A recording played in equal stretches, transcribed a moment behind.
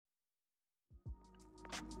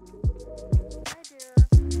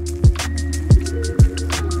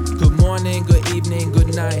morning, good evening,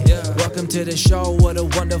 good night. Welcome to the show, what a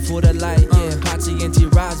wonderful delight. Potsy and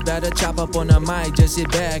T-Rods better chop up on the mic. Just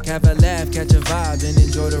sit back, have a laugh, catch a vibe, and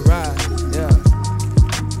enjoy the ride.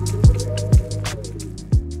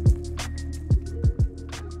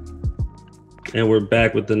 And we're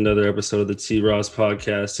back with another episode of the T-Ross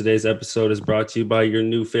podcast. Today's episode is brought to you by your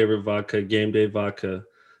new favorite vodka, Game Day Vodka.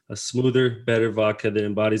 A smoother, better vodka that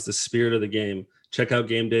embodies the spirit of the game. Check out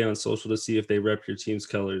Game Day on social to see if they rep your team's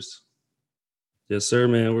colors. Yes, sir,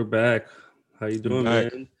 man. We're back. How you doing,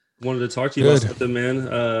 man? Wanted to talk to you about something, man.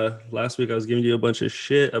 Last week I was giving you a bunch of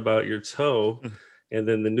shit about your toe, and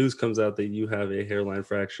then the news comes out that you have a hairline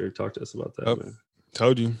fracture. Talk to us about that, man.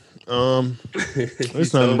 Told you.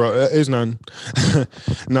 It's nothing, bro. It's nothing.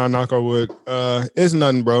 Nah, knock on wood. It's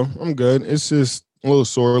nothing, bro. I'm good. It's just a little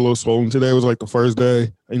sore, a little swollen. Today was like the first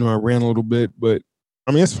day. You know, I ran a little bit, but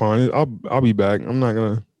I mean, it's fine. I'll be back. I'm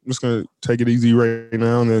just gonna take it easy right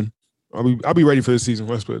now, and then I'll be ready for the season.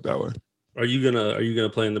 Let's put it that way. Are you gonna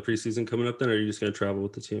play in the preseason coming up then, or are you just gonna travel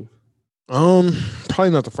with the team? Probably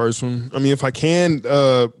not the first one. I mean, if I can,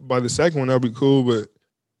 by the second one, that'll be cool, but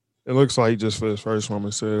it looks like just for this first one, I'm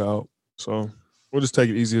going to sit it out. So we'll just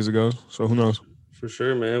take it easy as it goes. So who knows? For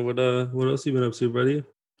sure, man. What else you been up to, buddy?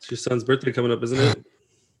 It's your son's birthday coming up, isn't it?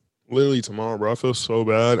 Literally tomorrow, bro. I feel so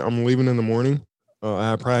bad. I'm leaving in the morning.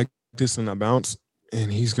 I had practice and I bounced,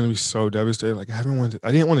 and he's going to be so devastated. Like, I didn't want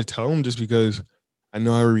to tell him just because I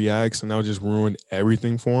know how he reacts, and that'll just ruin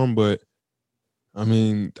everything for him. But, I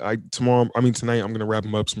mean, tonight I'm going to wrap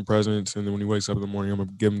him up some presents, and then when he wakes up in the morning, I'm going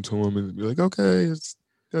to give them to him and be like, okay, it's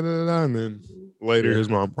and then later his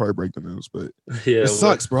mom probably break the news, but it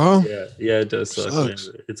sucks, bro. Yeah, it does suck. Man.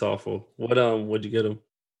 It's awful. What'd you get him?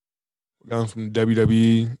 I got him from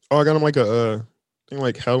WWE. Oh, I got him like a thing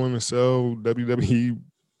like Hell in a Cell WWE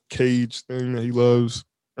cage thing that he loves,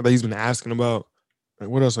 or that he's been asking about. Like,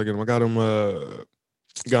 what else I get him? I got him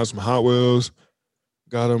some Hot Wheels.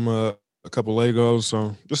 Got him a couple Legos.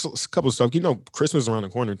 So just a couple of stuff. You know, Christmas is around the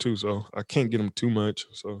corner too, so I can't get him too much.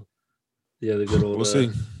 So. Yeah, the good old we'll see.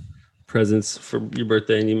 Presents for your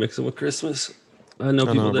birthday, and you mix them with Christmas. I know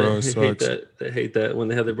people that hate that when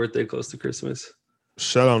they have their birthday close to Christmas.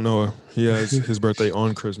 Shout out Noah. He has his birthday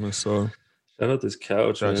on Christmas, so shout out this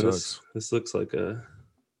couch, man. This looks like a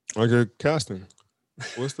casting.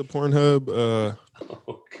 What's the Pornhub?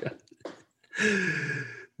 Oh god,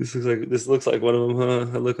 this looks like one of them, huh?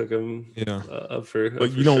 I look like I'm up for.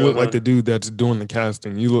 But you don't look like the dude that's doing the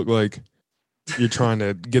casting. You look like you're trying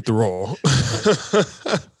to get the role.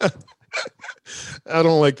 I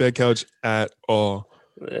don't like that couch at all.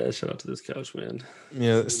 Yeah, shout out to this couch, man.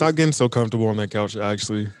 Yeah, stop getting so comfortable on that couch,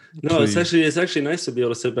 actually. No, please. It's actually nice to be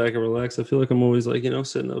able to sit back and relax. I feel like I'm always like,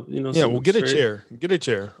 sitting up, Yeah, well, get a chair. Get a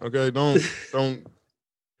chair, okay? Don't.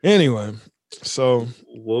 Anyway, so.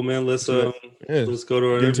 Well, man, let's go to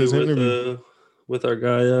our interview with our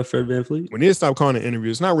guy, Fred VanVleet. We need to stop calling it an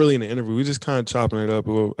interview. It's not really an interview. We're just kind of chopping it up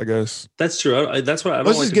a little, I guess. That's true. That's why I don't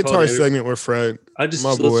Let's just get to our segment with Fred. Let's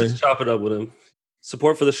just chop it up with him.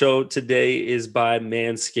 Support for the show today is by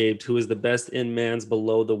Manscaped, who is the best in man's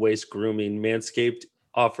below-the-waist grooming. Manscaped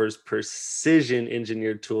offers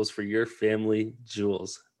precision-engineered tools for your family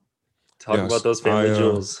jewels. Talk about those family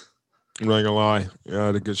jewels. I'm not going to lie. Yeah, I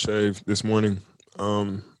had a good shave this morning.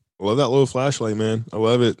 I love that little flashlight, man. I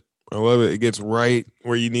love it. It gets right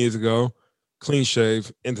where you need it to go. Clean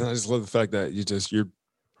shave. And then I just love the fact that you're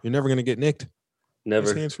never going to get nicked.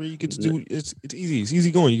 Never. It's hands-free. You get to do it's easy. It's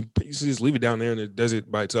easy going. You just leave it down there and it does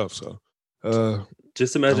it by itself. So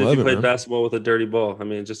just imagine if you played basketball with a dirty ball. I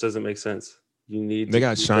mean, it just doesn't make sense. They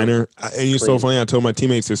got shiner. And it's so funny. I told my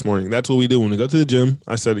teammates this morning, that's what we do when we go to the gym.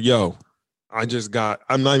 I said, I'm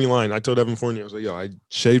not even lying. I told Evan Fournier, I was like, I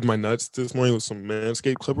shaved my nuts this morning with some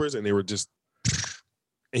Manscaped clippers, and they were just.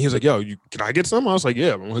 And he was like, can I get some? I was like,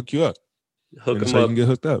 yeah, I'm going to hook you up. Hook them up. You can get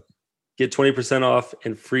hooked up. Get 20% off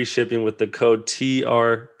and free shipping with the code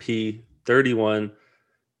TRP31.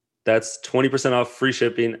 That's 20% off free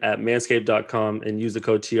shipping at manscaped.com, and use the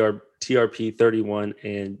code TRP31,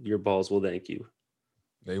 and your balls will thank you.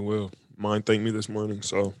 They will. Mine thanked me this morning.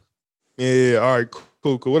 So, yeah. All right,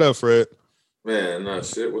 cool. What up, Fred? Man, nah,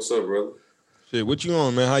 shit. What's up, brother? Shit, what you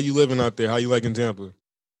on, man? How you living out there? How you liking Tampa?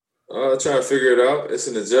 Trying to figure it out. It's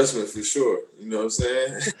an adjustment for sure. You know what I'm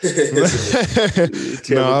saying?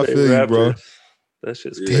 No, I feel you, bro. That's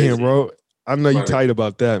just crazy. Damn, bro. I know you tight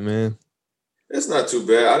about that, man. It's not too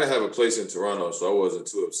bad. I didn't have a place in Toronto, so I wasn't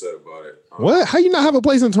too upset about it. What? How you not have a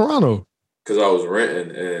place in Toronto? Because I was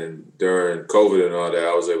renting, and during COVID and all that,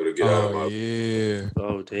 I was able to get out of my. Yeah.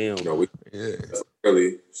 Oh, damn.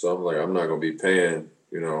 Early, so I'm like, I'm not gonna be paying,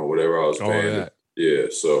 whatever I was paying Yeah,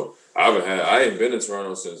 so I ain't been in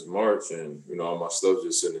Toronto since March, and all my stuff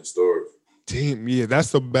just sitting in storage. Damn, yeah,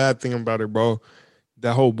 that's the bad thing about it, bro.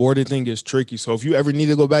 That whole border thing is tricky. So if you ever need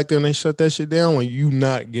to go back there and they shut that shit down, like you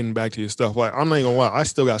not getting back to your stuff. Like I'm not even gonna lie, I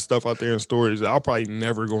still got stuff out there in storage that I'll probably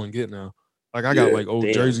never go and get now. Like I got Yeah, like old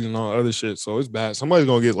damn. jerseys and all other shit, so it's bad. Somebody's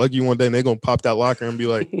gonna get lucky one day and they're gonna pop that locker and be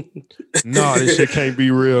like, "Nah, this shit can't be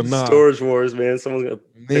real." Nah, Storage wars, man. Someone's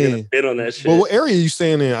they're gonna man. bid on that shit. But what area are you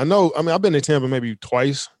staying in? I know. I mean, I've been to Tampa maybe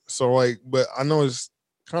twice, so like, but I know it's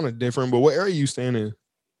kind of different. But what area are you staying in?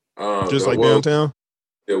 Just like downtown?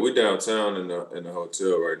 Yeah, we downtown in the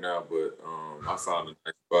hotel right now, but I found a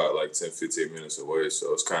nice spot like 10, 15 minutes away,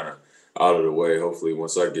 so it's kind of out of the way. Hopefully,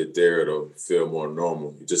 once I get there, it'll feel more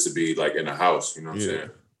normal, just to be like in a house. You know what I'm saying?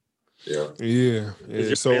 Yeah.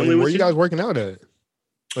 Yeah. So family where with you you? guys working out at?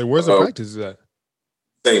 Like, where's the practice at?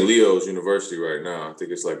 St. Leo's University right now. I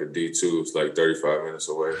think it's like a D2. It's like 35 minutes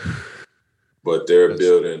away. But they're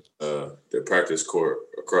building their practice court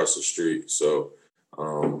across the street. So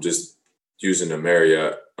just using the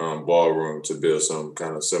Marriott ballroom to build something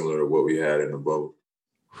kind of similar to what we had in the bubble.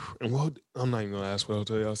 And what I'm not even gonna ask what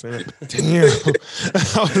hotel y'all saying. Damn.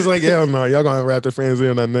 I was like, hell no, y'all gonna have Raptor fans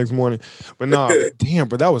in that next morning. But nah, damn,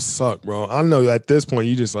 but that would suck, bro. I know at this point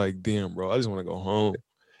you just like, damn, bro, I just want to go home.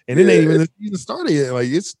 And then ain't even the season started yet. Like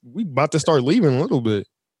we about to start leaving a little bit.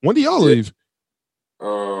 When do y'all leave?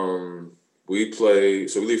 We leave Friday.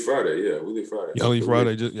 Yeah, we leave Friday. Y'all leave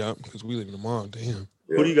Friday, because we leaving tomorrow. Damn.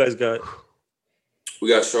 Yeah. Who do you guys got? We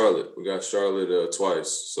got Charlotte. We got Charlotte twice.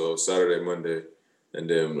 So Saturday, Monday, and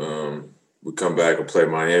then we come back and play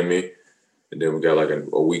Miami, and then we got like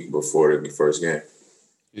a week before the first game.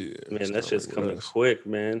 Yeah, Man, that shit's coming quick,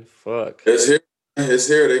 man. Fuck. It's here. It's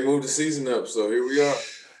here. They moved the season up, so here we are.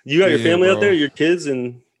 You got your family out there, your kids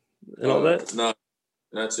and all that? No,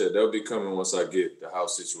 not yet. They'll be coming once I get the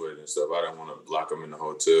house situated and stuff. I don't want to lock them in the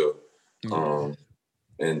hotel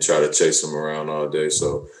and try to chase them around all day.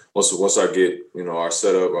 So once I get our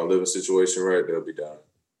setup, our living situation right, they'll be down.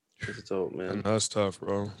 That's dope, man. And that's tough,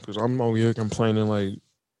 bro. Because I'm over here complaining like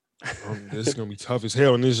this is gonna be tough as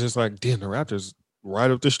hell, and it's just like, damn, the Raptors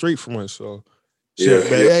right up the street from us. So shit,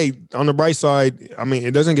 but hey, on the bright side, I mean,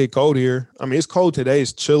 it doesn't get cold here. I mean, it's cold today,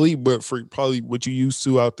 it's chilly, but for probably what you used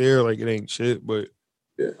to out there, like it ain't shit. But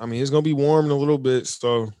I mean, it's gonna be warm in a little bit.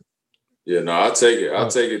 So no, I'll take it. I'll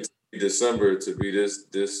take it to December to be this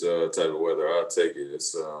type of weather. I'll take it.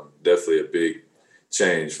 It's definitely a big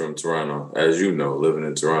change from Toronto. As you know, living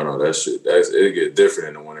in Toronto, it get different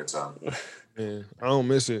in the wintertime. Man, I don't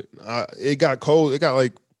miss it. It got cold. It got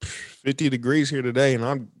like 50 degrees here today, and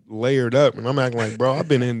I'm layered up, and I'm acting like, bro, I've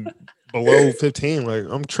been in below 15. Like,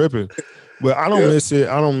 I'm tripping. But I don't miss it.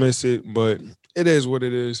 I don't miss it, but it is what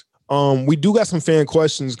it is. We do got some fan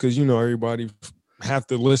questions because, everybody, half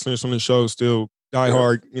the listeners from the show still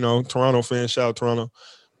diehard, Toronto fans. Shout out Toronto.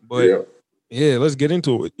 But yeah, let's get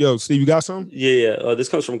into it. Yo, Steve, you got something? Yeah. This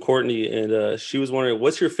comes from Courtney, and she was wondering,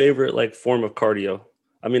 what's your favorite form of cardio?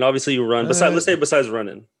 I mean, obviously you run. Besides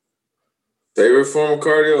running. Favorite form of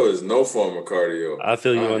cardio is no form of cardio. I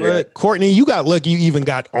feel you on that. Courtney, you got lucky you even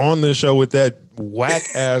got on the show with that whack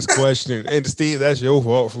ass question. And Steve, that's your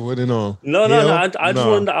fault for putting on. No.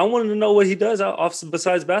 I wanted to know what he does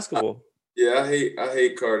besides basketball. I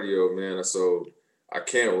hate cardio, man. So I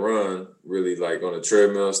can't run really like on a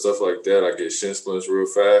treadmill and stuff like that. I get shin splints real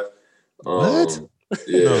fast. What?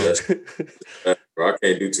 I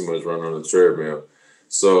can't do too much running on the treadmill.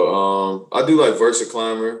 So I do like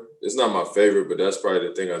VersaClimber. It's not my favorite, but that's probably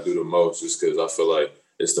the thing I do the most, just because I feel like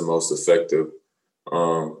it's the most effective.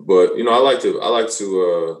 But I like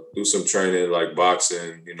to do some training like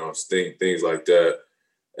boxing, things like that,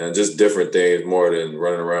 and just different things more than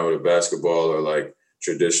running around with a basketball or like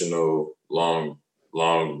traditional long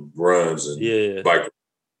runs and bike.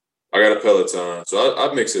 I got a Peloton, so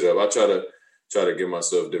I mix it up. I try to give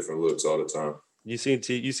myself different looks all the time. You seen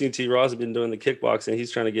T. Ross been doing the kickboxing.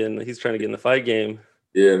 He's trying to get in the fight game.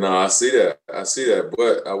 Yeah, no, I see that.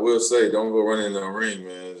 But I will say, don't go running in the ring,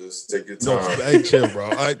 man. Just take your time. No, hey, chill,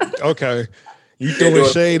 bro. Okay. You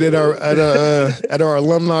throwing shade at our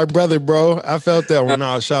alumni brother, bro. I felt that when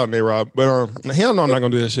I was shouting at Rob. But hell no, I'm not gonna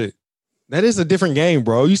do that shit. That is a different game,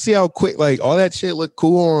 bro. You see how quick all that shit look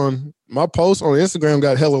cool on my post on Instagram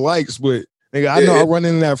got hella likes, but nigga, I know I run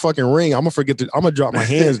in that fucking ring. I'm gonna drop my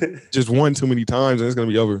hands just one too many times and it's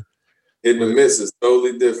gonna be over. Hitting the miss is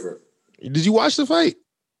totally different. Did you watch the fight?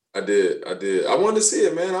 I did. I wanted to see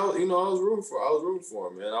it, man. I was rooting for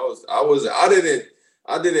him, man.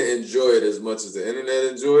 I didn't enjoy it as much as the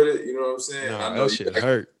internet enjoyed it. You know what I'm saying? Nah, I know that shit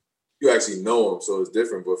hurt. You actually know him, so it's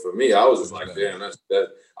different. But for me, I was just like, damn, that.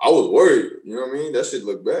 I was worried. You know what I mean? That shit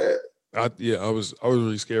looked bad. I was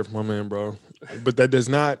really scared for my man, bro. But that does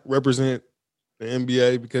not represent the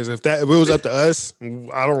NBA because if it was up to us,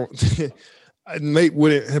 I don't. Nate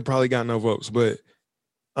wouldn't have probably got no votes, but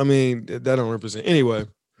I mean that don't represent anyway.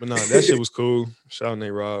 But no, that shit was cool. Shout out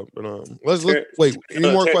Nate Robb. But let's look. Wait,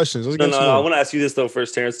 any more questions? Let's get some more. I want to ask you this though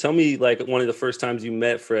first, Terrence. Tell me like one of the first times you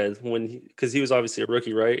met Fred because he was obviously a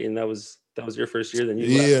rookie, right? And that was your first year. Then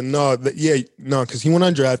you left. Because he went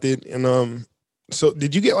undrafted, and so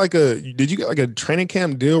did you get like a training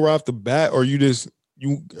camp deal right off the bat, or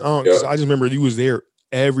cause I just remember you was there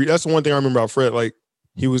that's the one thing I remember about Fred. Like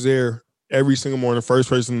he was there every single morning, first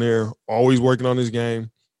person there, always working on his game.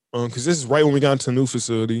 Because this is right when we got into the new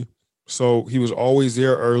facility. So he was always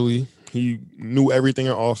there early. He knew everything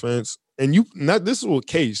in offense. And this is with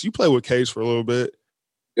Case. You played with Case for a little bit.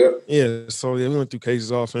 Yeah. Yeah. So we went through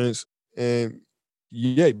Case's offense. And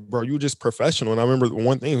yeah, bro, you were just professional. And I remember the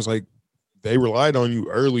one thing was like they relied on you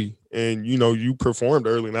early and you performed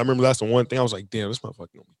early. And I remember that's the one thing I was like, damn, this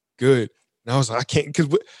motherfucker gonna be good. And I was like, I can't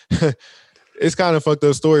because it's kind of fucked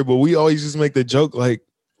up story, but we always just make the joke like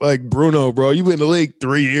Bruno, bro, you been in the league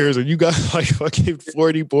 3 years and you got like fucking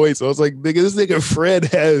 40 points. So I was like, nigga, this nigga Fred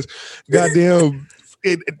has goddamn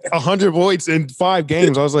 100 points in 5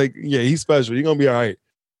 games. I was like, yeah, he's special. You're gonna be all right.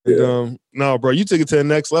 Yeah. And, no, bro, you took it to the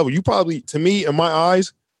next level. You probably, to me, in my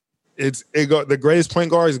eyes, the greatest point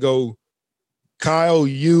guards go Kyle,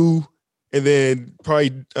 you, and then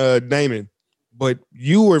probably Damon. But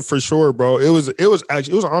you were for sure, bro. It was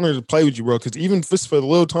an honor to play with you, bro. Because even if it's for the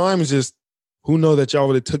little time, it's just who know that y'all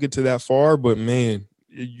would have took it to that far. But man,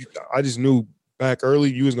 I just knew back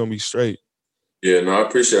early you was gonna be straight. Yeah, no, I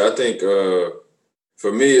appreciate it. I think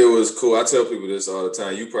for me it was cool. I tell people this all the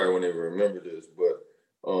time. You probably won't even remember this, but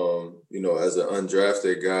as an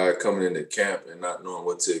undrafted guy coming into camp and not knowing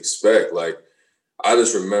what to expect, like I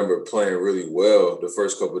just remember playing really well the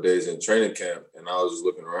first couple of days in training camp, and I was just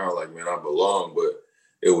looking around like, man, I belong. But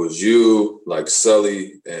it was you, like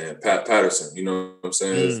Sully and Pat Patterson, you know what I'm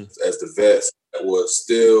saying, as the vets that was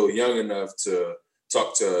still young enough to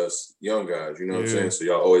talk to us young guys, you know what I'm saying? So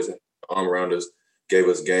y'all always had an arm around us, gave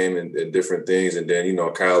us game and different things. And then,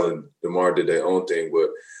 Kyle and DeMar did their own thing. But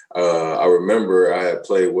I remember I had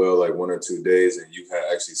played well like 1 or 2 days, and you had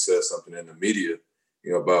actually said something in the media,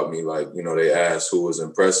 about me. Like, they asked who was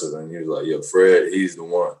impressive. And you was like, yeah, Fred, he's the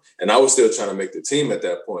one. And I was still trying to make the team at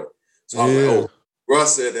that point. So I was like, oh,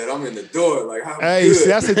 Russ said that, I'm in the door. Like, hey, see,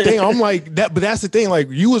 that's the thing. I'm like that, but that's the thing. Like,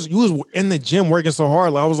 you was in the gym working so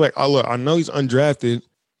hard. Like, I was like, oh, look, I know he's undrafted,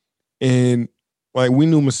 and like we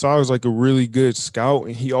knew Masai was like a really good scout,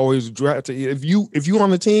 and he always drafted. If you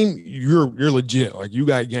on the team, you're legit. Like, you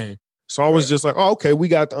got game. So I was just like, oh, okay, we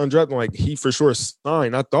got the undrafted. Like, he for sure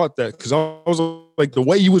signed. I thought that because I was like, the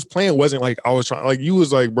way you was playing wasn't like I was trying. Like, you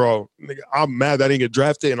was like, bro, nigga, I'm mad that I didn't get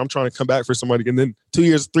drafted, and I'm trying to come back for somebody. And then 2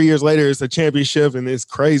 years, 3 years later, it's a championship, and it's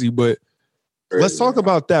crazy. But let's talk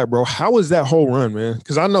about that, bro. How was that whole run, man?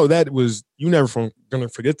 Because I know that was you never gonna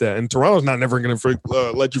forget that, and Toronto's not never gonna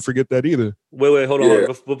let you forget that either. Wait, hold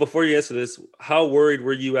on. But before you answer this, how worried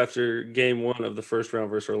were you after game 1 of the first round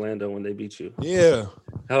versus Orlando when they beat you? Yeah.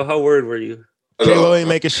 How worried were you? Kalo ain't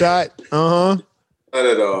make a shot. Not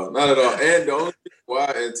at all. Not at all. And the only reason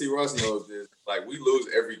why, and T. Ross knows this, like we lose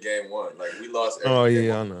every game 1. Like we lost every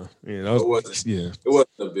game I know. Yeah, it wasn't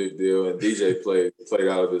a big deal. And DJ played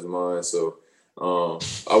out of his mind. So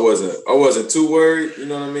I wasn't too worried, you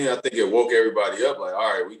know what I mean? I think it woke everybody up, like,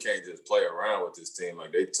 all right, we can't just play around with this team.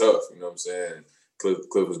 Like, they tough, you know what I'm saying?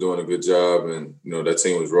 Cliff was doing a good job, and that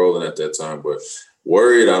team was rolling at that time. But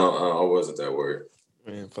worried, I wasn't that worried.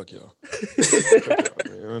 Man, fuck y'all.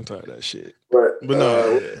 Man, I'm tired of that shit. But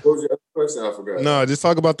no. What was your other question? I forgot. No, just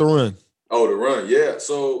talk about the run. Oh, the run, yeah.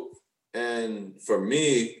 So, and for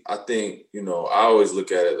me, I think, I always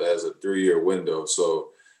look at it as a 3-year window. So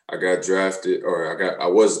I got drafted, I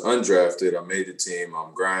was undrafted. I made the team.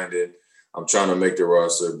 I'm grinding. I'm trying to make the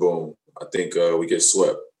roster. Boom. I think we get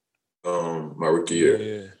swept my rookie year.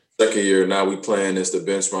 Yeah. Second year, now we playing. It's the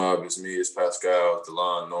bench mob. It's me, it's Pascal,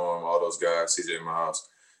 DeLon, Norm, all those guys, CJ Miles.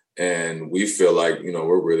 And we feel like,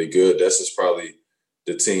 we're really good. That's just probably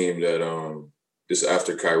the team that just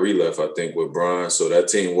after Kyrie left, I think, with Bron. So that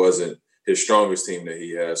team wasn't his strongest team that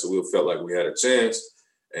he had. So we felt like we had a chance,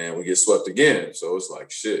 and we get swept again. So it's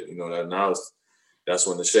like, shit, that's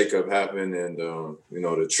when the shakeup happened, and,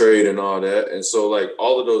 the trade and all that. And so, like,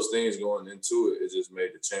 all of those things going into it just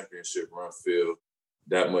made the championship run feel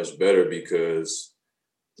that much better because,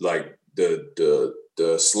 like, the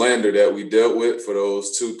slander that we dealt with for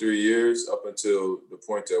those 2-3 years up until the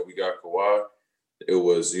point that we got Kawhi, it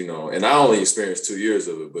was, and I only experienced 2 years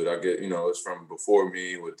of it, but I get, it's from before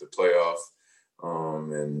me with the playoff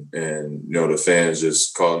and the fans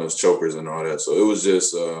just calling us chokers and all that. So it was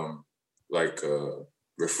just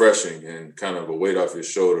refreshing and kind of a weight off your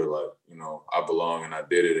shoulder. Like, I belong and I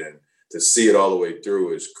did it. And to see it all the way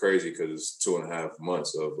through is crazy because it's 2.5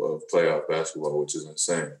 months of playoff basketball, which is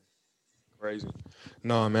insane. Crazy.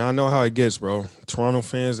 No, man, I know how it gets, bro. Toronto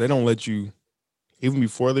fans, they don't let you, even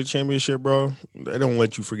before the championship, bro, they don't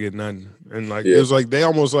let you forget nothing. And it was like they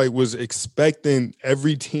almost was expecting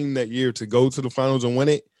every team that year to go to the finals and win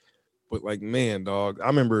it. But man, dog, I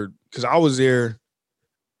remember because I was there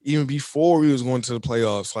even before we was going to the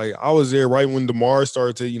playoffs. I was there right when DeMar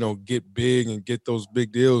started to, get big and get those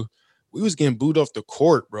big deals. We was getting booed off the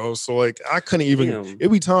court, bro. So I couldn't even.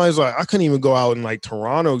 It'd be times I couldn't even go out in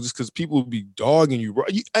Toronto just because people would be dogging you, bro.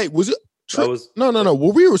 Hey, was it? No.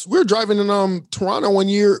 Well, we were driving in Toronto one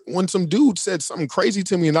year when some dude said something crazy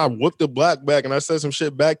to me, and I whipped the black back and I said some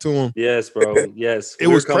shit back to him. Yes, bro. Yes, it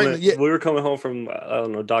was crazy. Yeah. We were coming home from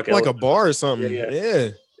Doc a bar or something. Yeah.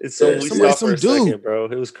 It's some dude, second, bro.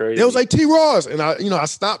 It was crazy. It was T. Ross, and I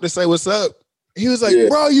stopped to say what's up. He was like,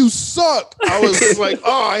 bro, you suck. I was just like,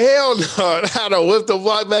 oh, hell no. I had to whip the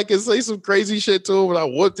block back and say some crazy shit to him, and I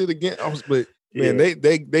whipped it again. Man,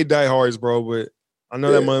 they die hards, bro. But I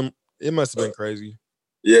know that it must have been crazy.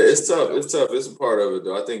 Yeah, it's tough. It's tough. It's a part of it,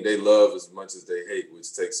 though. I think they love as much as they hate,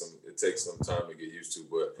 which takes some time to get used to.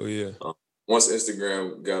 But once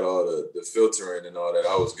Instagram got all the filtering and all that,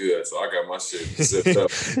 I was good. So I got my shit zipped up.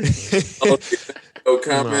 No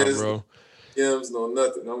comments, bro. DMs, no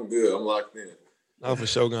nothing. I'm good. I'm locked in. I for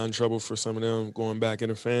sure got in trouble for some of them going back in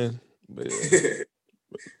the fan. But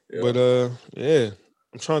I'm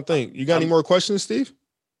trying to think. You got any more questions, Steve?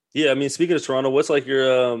 Yeah, I mean, speaking of Toronto, what's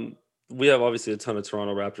your we have obviously a ton of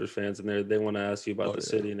Toronto Raptors fans, and they want to ask you about the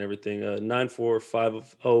city and everything.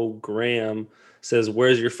 9450 Graham says,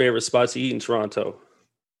 "Where's your favorite spot to eat in Toronto?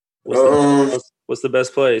 What's the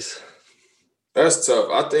best place?" That's tough.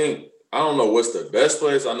 I don't know what's the best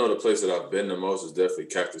place. I know the place that I've been the most is definitely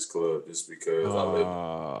Cactus Club, just because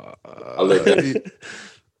I live there.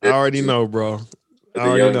 I already know, bro. I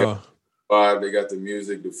already know. Vibe. They got the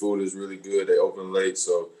music. The food is really good. They open late,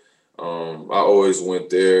 so I always went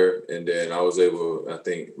there. And then I was able. I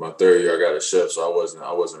think my third year I got a chef, so I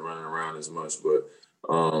wasn't running around as much. But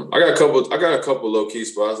I got a couple low key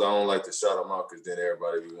spots. I don't like to shout them out because then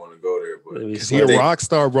everybody would want to go there. But he's a rock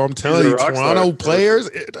star, bro. I'm telling you, Toronto players,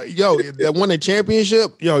 that won the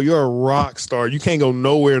championship, you're a rock star. You can't go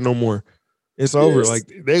nowhere no more. It's over.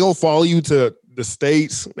 They gonna follow you to the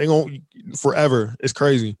States. They gonna forever. It's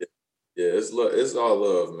crazy. Yeah, it's all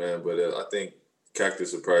love, man. But I think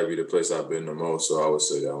Cactus would probably be the place I've been the most. So I would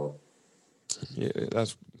say that one. Yeah,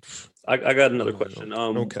 that's. I got another question.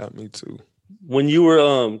 No cap, me too. When you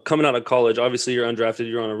were coming out of college, obviously you're undrafted.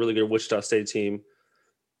 You're on a really good Wichita State team.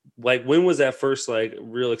 When was that first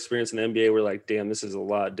real experience in the NBA where damn, this is a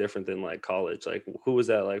lot different than college? Who was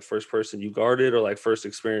that first person you guarded or first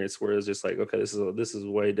experience where it's just okay, this is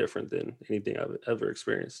way different than anything I've ever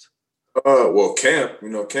experienced? Well, camp.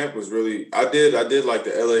 Camp was really. I did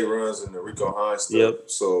the LA runs and the Rico Hines stuff. Yep.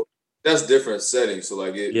 So that's different settings. So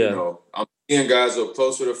I'm seeing guys up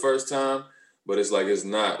close for the first time, but it's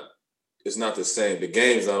it's not the same. The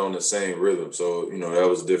game's not on the same rhythm. So, that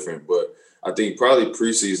was different. But I think probably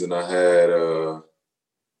preseason I had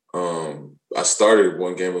I started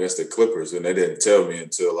one game against the Clippers and they didn't tell me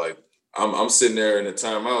until I'm sitting there in the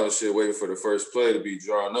timeout and shit waiting for the first play to be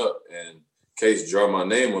drawn up and Case draw my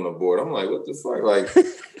name on the board. I'm like, what the fuck?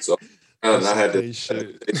 So and I had to take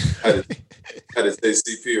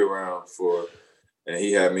CP around and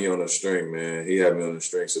he had me on the string, man. He had me on the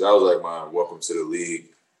string. So that was my welcome to the league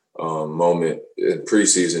moment in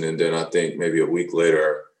preseason. And then I think maybe a week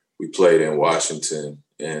later we played in Washington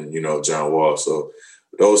and, John Wall. So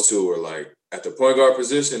those two were at the point guard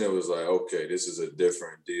position, it was okay, this is a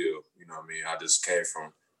different deal. You know what I mean? I just came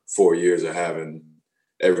from 4 years of having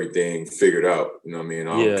everything figured out. You know what I mean?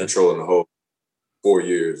 I'm controlling the whole 4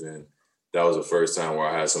 years. And that was the first time where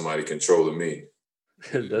I had somebody controlling me.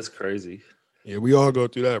 That's crazy. Yeah, we all go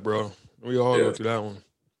through that, bro. We all go through that one.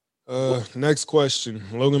 Next question.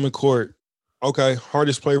 Logan McCourt. Okay,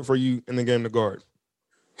 hardest player for you in the game to guard?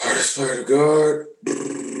 Hardest player to guard?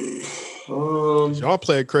 Y'all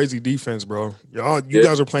play a crazy defense, bro. You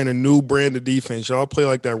guys are playing a new brand of defense. Y'all play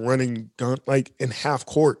that running gun, in half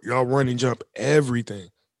court. Y'all run and jump everything.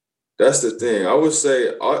 That's the thing. I would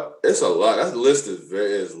say it's a lot. That list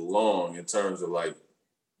is long in terms of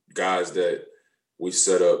guys that we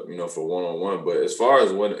set up, for one-on-one. But as far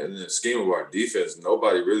as when in the scheme of our defense,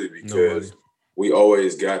 nobody really, because we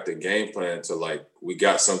always got the game plan to we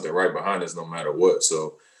got something right behind us no matter what.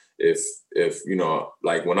 So if you know,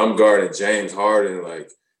 like when I'm guarding James Harden,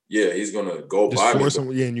 like yeah, he's gonna go Just by me. force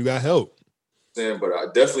him, yeah, and you got help. But I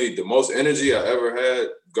definitely the most energy I ever had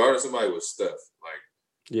guarding somebody was Steph. Like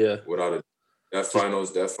Yeah, without a that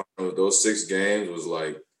finals, those 6 games was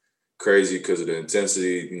like crazy because of the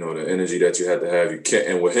intensity, you know, the energy that you had to have. You can't,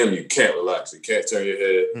 and with him, you can't relax. You can't turn your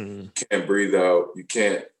head. Mm-hmm. You can't breathe out. You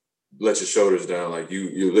can't let your shoulders down. Like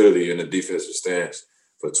you're literally in a defensive stance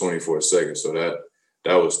for 24 seconds. So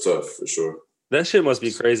that was tough for sure. that shit must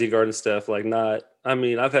be crazy guarding Steph. Like, not. I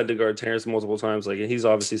mean, I've had to guard Terrence multiple times. Like, and he's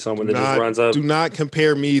obviously someone that just runs up. Do not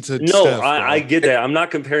compare me to No, Steph, I get that. I'm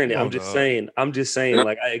not comparing it. Oh, I'm just saying.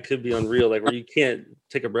 Like, it could be unreal. Like, where you can't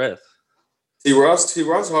take a breath. T.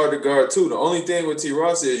 Ross hard to guard too. The only thing with T.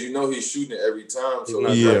 Ross is he's shooting it every time. So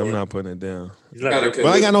I'm not putting it down. But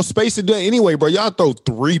I ain't got no space to do it anyway, bro. Y'all throw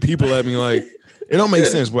 3 people at me, like it don't make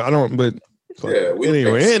sense. But I don't. But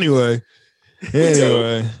anyway.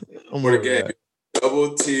 I'm for the game.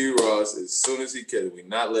 Double T. Ross as soon as he can. We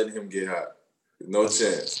not letting him get hot. There's no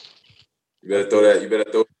chance. You better throw that. You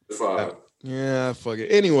better throw the 5. Yeah, fuck it.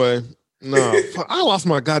 Anyway. No, I lost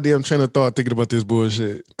my goddamn train of thought thinking about this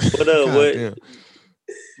bullshit. But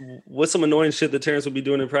what's some annoying shit that Terrence would be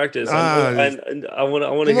doing in practice? I want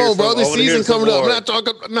to hear. Come on, bro. The season's coming up. We're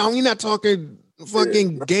not talking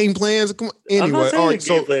fucking game plans. Come on. Anyway, all right.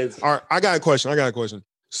 So, all right, I got a question.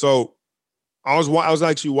 So, I was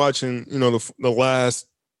actually watching, you know, the last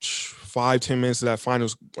 5-10 minutes of that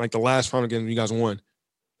finals, like the last final game you guys won.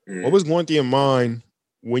 What was going through your mind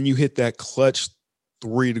when you hit that clutch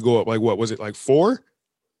 3 to go up? Like, what was it, like 4?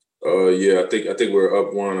 Yeah, I think we're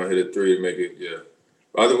up 1. I hit a 3 to make it. Yeah,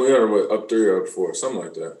 I think we were up 3 or up 4, something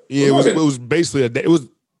like that. Yeah, it was basically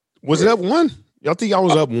was it up 1? Y'all think I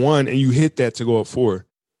was up 1 and you hit that to go up 4?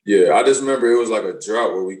 Yeah, I just remember it was like a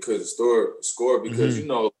drought where we couldn't score because you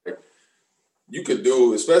know, like, you could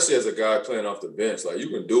do, especially as a guy playing off the bench, like you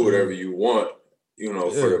can do whatever you want, you know,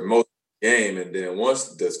 for the most game, and then once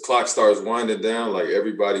the clock starts winding down, like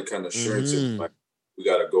everybody kind of shrinks it, like we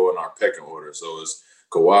got to go in our pecking order. So it's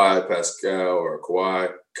Kawhi, Pascal, or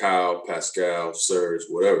Kawhi, Kyle, Pascal, Serge,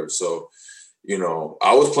 whatever. So, you know,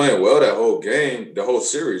 I was playing well that whole game, the whole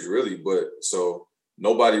series really, but so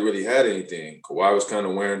nobody really had anything. Kawhi was kind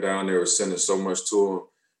of wearing down. They were sending so much to him,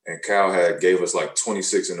 and Cal gave us like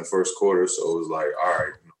 26 in the first quarter. So it was like, all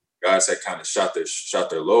right, guys had kind of shot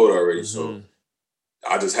their load already. So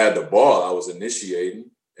I just had the ball. I was initiating,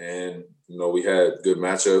 and you know, we had good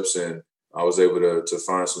matchups, and I was able to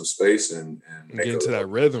find some space and get into that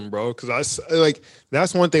rhythm, bro. Because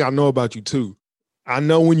that's one thing I know about you too. I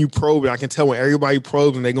know when you probe it, I can tell when everybody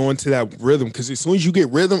probes and they go into that rhythm. Because as soon as you get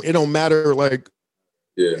rhythm, it don't matter like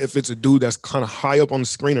if it's a dude that's kind of high up on the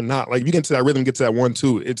screen or not. Like, if you get into that rhythm, get to that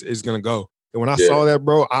 1-2, it's gonna go. And when I saw that,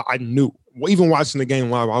 bro, I knew. Even watching the game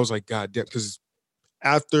live, I was like, God damn. Because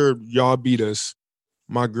after y'all beat us,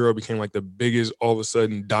 my girl became like the biggest, all of a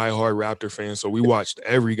sudden, diehard Raptor fan. So we watched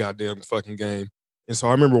every goddamn fucking game. And so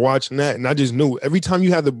I remember watching that, and I just knew every time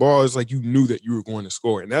you had the ball, it's like you knew that you were going to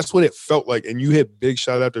score. And that's what it felt like. And you hit big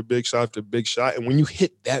shot after big shot after big shot. And when you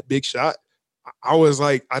hit that big shot, I was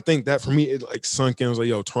like, I think that for me, it like sunk in. I was like,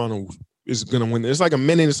 yo, Toronto is going to win this. It's like a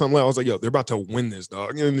minute or something. I was like, yo, they're about to win this,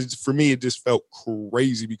 dog. And for me, it just felt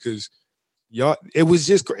crazy because y'all, it was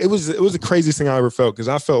the craziest thing I ever felt, because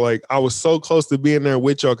I felt like I was so close to being there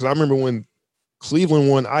with y'all. Because I remember when Cleveland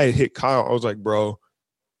won, I had hit Kyle. I was like, bro,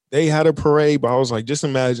 they had a parade, but I was like, just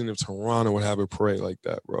imagine if Toronto would have a parade like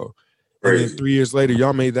that, bro. Crazy. And then 3 years later,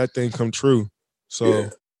 y'all made that thing come true.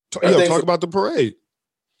 So, talk about the parade.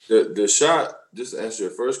 The shot, just to answer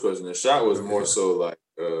your first question, the shot was more so like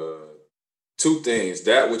two things.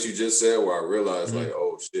 That what you just said, where I realized like,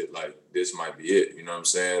 oh shit, like this might be it. You know what I'm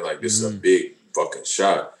saying? Like this is a big fucking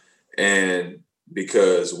shot. And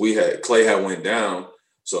because Clay had went down,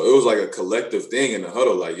 so it was like a collective thing in the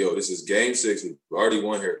huddle. Like, yo, this is game 6. We already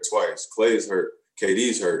won here twice. Clay's hurt.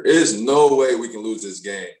 KD's hurt. There's no way we can lose this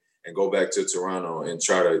game and go back to Toronto and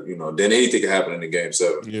try to, you know, then anything can happen in the game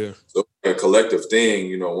 7. Yeah. So a collective thing,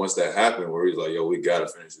 you know, once that happened, where he's like, yo, we got to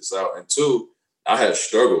finish this out. And 2, I had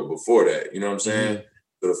struggled before that. You know what I'm saying?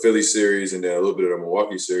 So the Philly series and then a little bit of the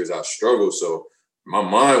Milwaukee series, I struggled. So my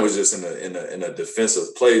mind was just in a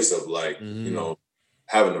defensive place of like, you know,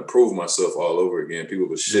 having to prove myself all over again. People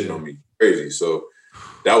were shitting on me crazy. So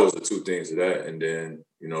that was the 2 things of that. And then,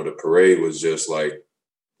 you know, the parade was just like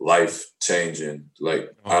life changing.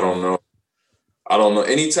 Like, I don't know.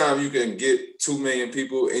 Anytime you can get 2 million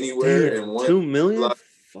people anywhere in one 2 million?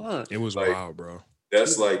 Fuck. It was like, wild, bro.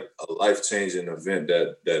 That's like a life-changing event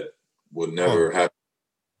that would never happen.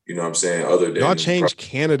 You know what I'm saying? Other than y'all changed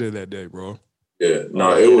Canada that day, bro. Yeah.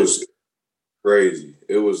 No, it was crazy.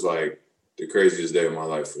 It was like the craziest day of my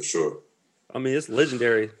life for sure. I mean, it's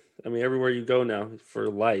legendary. I mean, everywhere you go now for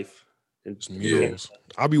life. And It's murals.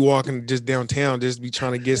 I'll be walking just downtown, just be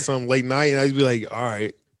trying to get something late night, and I'd be like, all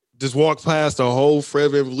right, just walk past the whole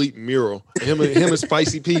Fred VanVleet mural. Him and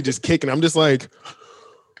Spicy P just kicking. I'm just like,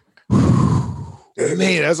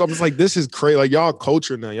 man, I'm just like, this is crazy. Like, y'all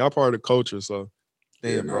culture now. Y'all part of the culture. So,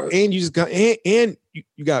 damn, bro. And you just got, and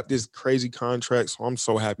you got this crazy contract. So I'm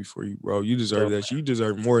so happy for you, bro. You deserve that. You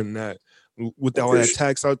deserve more than that. With all that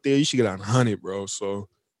tax out there, you should get 100, bro. So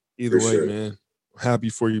either way, man, happy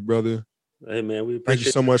for you, brother. Hey, man, we thank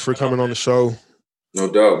you so much for coming on the show. No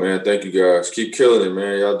doubt, man. Thank you, guys. Keep killing it,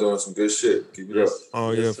 man. Y'all doing some good shit. Keep it up. Oh,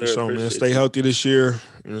 yeah, for sure, man. Stay healthy this year.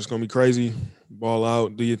 It's going to be crazy. Ball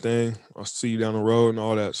out, do your thing. I'll see you down the road and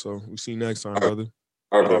all that. So we'll see you next time, brother.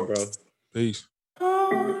 All right, bro. Peace.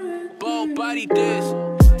 Ball body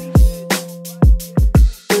this.